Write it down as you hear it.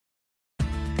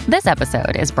This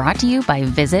episode is brought to you by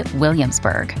Visit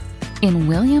Williamsburg. In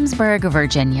Williamsburg,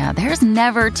 Virginia, there's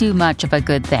never too much of a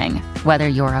good thing. Whether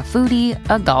you're a foodie,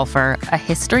 a golfer, a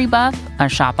history buff, a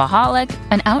shopaholic,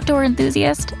 an outdoor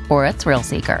enthusiast, or a thrill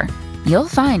seeker, you'll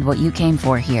find what you came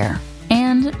for here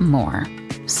and more.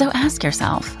 So ask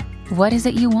yourself, what is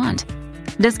it you want?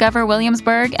 Discover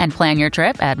Williamsburg and plan your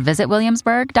trip at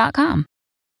visitwilliamsburg.com.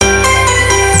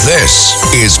 This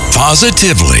is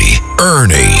Positively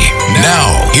Ernie.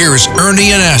 Now, here's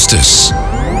Ernie and Estes.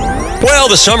 Well,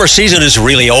 the summer season is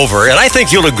really over, and I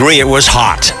think you'll agree it was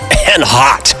hot and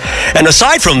hot. And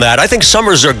aside from that, I think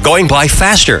summers are going by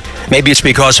faster. Maybe it's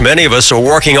because many of us are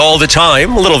working all the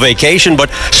time, a little vacation, but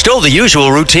still the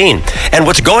usual routine. And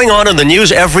what's going on in the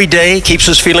news every day keeps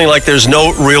us feeling like there's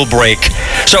no real break.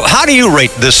 So how do you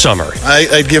rate this summer?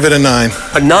 I'd give it a 9.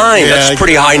 A 9? Yeah, that's a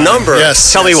pretty high number.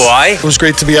 Yes. Tell me why. It was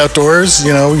great to be outdoors.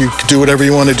 You know, you could do whatever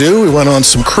you want to do. We went on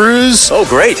some cruise. Oh,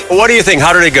 great. Well, what do you think?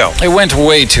 How did it go? It went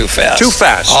way too fast. Too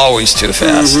fast? Always too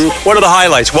fast. Mm-hmm. What are the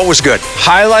highlights? What was good?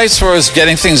 Highlights was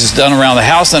getting things done around the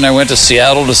house. Then I went to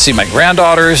Seattle to see my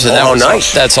granddaughters. And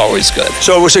nice. That's always good.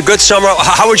 So it was a good summer.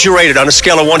 How would you rate it on a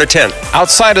scale of 1 to 10?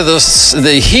 Outside of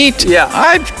the heat,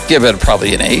 I'd give it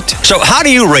probably an 8. So how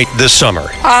do you rate this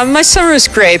summer? My summer was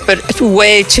great, but it's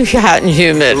way too hot and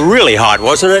humid. Really hot,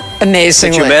 wasn't it?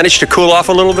 Amazingly. Did you manage to cool off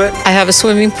a little bit? I have a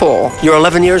swimming pool. You're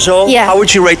 11 years old? Yeah. How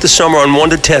would you rate the summer on 1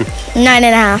 to 10?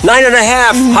 9.5. 9.5?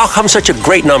 Mm-hmm. How come such a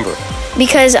great number?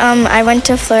 Because I went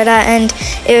to Florida and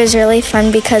it was really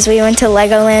fun because we went to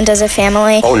Legoland as a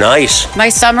family. Oh, nice. My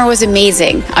summer was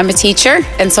amazing. I'm a teacher,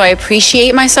 and so I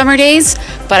appreciate my summer days,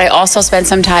 but I also spent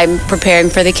some time preparing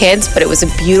for the kids, but it was a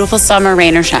beautiful summer,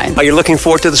 rain or shine. Are you looking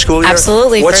forward to the school year?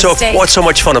 Absolutely. What's so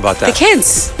much fun about that? The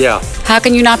kids. Yeah. How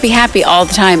can you not be happy all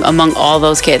the time among all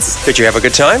those kids? Did you have a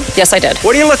good time? Yes, I did.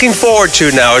 What are you looking forward to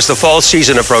now as the fall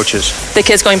season approaches? The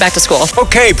kids going back to school.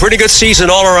 Okay, pretty good season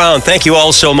all around. Thank you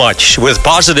all so much. With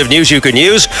positive news you can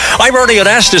use, I'm Ernie and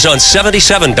Estes on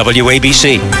 77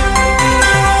 WABC.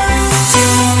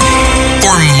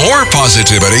 For more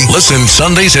positivity, listen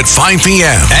Sundays at 5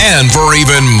 p.m. And for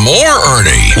even more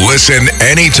Ernie, listen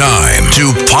anytime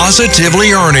to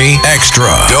Positively Ernie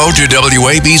Extra. Go to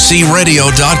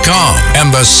WABCRadio.com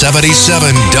and the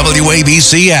 77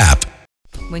 WABC app.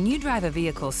 When you drive a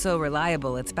vehicle so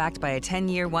reliable it's backed by a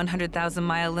 10-year,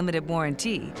 100,000-mile limited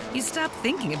warranty, you stop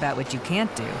thinking about what you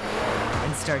can't do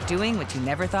and start doing what you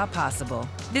never thought possible.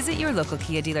 Visit your local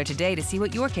Kia dealer today to see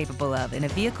what you're capable of in a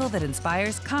vehicle that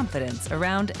inspires confidence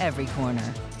around every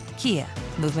corner. Kia,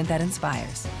 movement that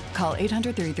inspires. Call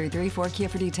 800-333-4KIA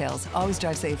for details. Always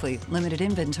drive safely. Limited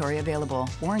inventory available.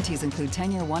 Warranties include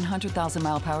 10-year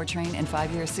 100,000-mile powertrain and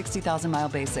 5-year 60,000-mile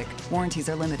basic. Warranties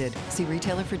are limited. See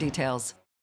retailer for details.